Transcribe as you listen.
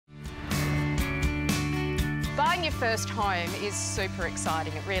your first home is super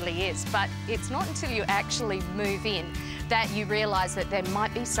exciting, it really is, but it's not until you actually move in that you realise that there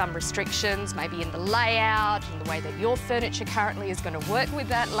might be some restrictions, maybe in the layout, in the way that your furniture currently is going to work with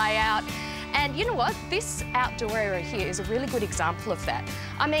that layout. And you know what? This outdoor area here is a really good example of that.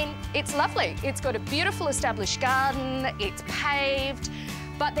 I mean, it's lovely. It's got a beautiful established garden, it's paved,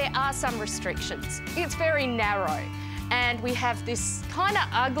 but there are some restrictions. It's very narrow. And we have this kind of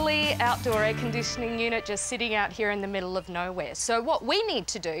ugly outdoor air conditioning unit just sitting out here in the middle of nowhere. So what we need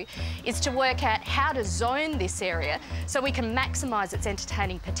to do is to work out how to zone this area so we can maximise its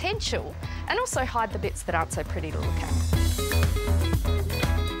entertaining potential and also hide the bits that aren't so pretty to look at.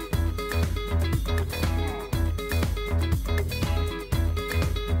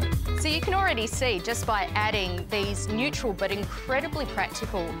 So you can already see, just by adding these neutral but incredibly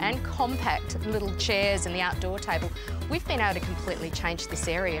practical and compact little chairs and the outdoor table, we've been able to completely change this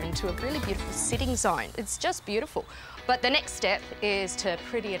area into a really beautiful sitting zone. It's just beautiful. But the next step is to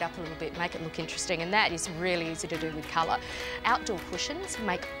pretty it up a little bit, make it look interesting, and that is really easy to do with colour. Outdoor cushions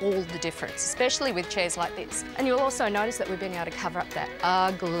make all the difference, especially with chairs like this. And you'll also notice that we've been able to cover up that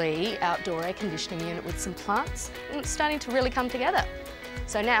ugly outdoor air conditioning unit with some plants, and it's starting to really come together.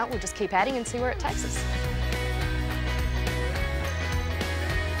 So now we'll just keep adding and see where it takes us.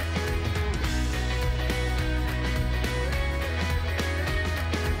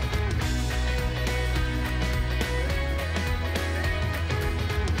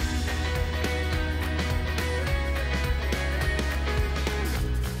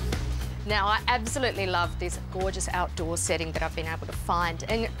 Now, I absolutely love this gorgeous outdoor setting that I've been able to find,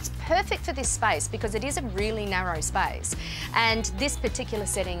 and it's perfect for this space because it is a really narrow space, and this particular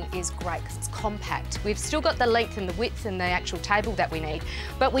setting is great because it's compact. We've still got the length and the width and the actual table that we need,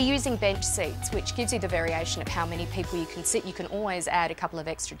 but we're using bench seats, which gives you the variation of how many people you can sit. You can always add a couple of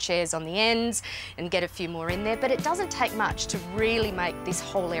extra chairs on the ends and get a few more in there, but it doesn't take much to really make this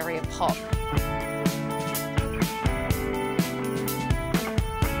whole area pop.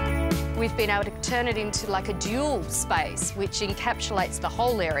 We've been able to turn it into like a dual space, which encapsulates the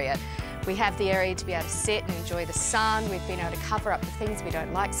whole area. We have the area to be able to sit and enjoy the sun. We've been able to cover up the things we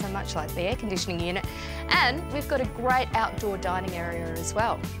don't like so much, like the air conditioning unit. And we've got a great outdoor dining area as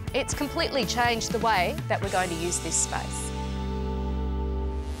well. It's completely changed the way that we're going to use this space.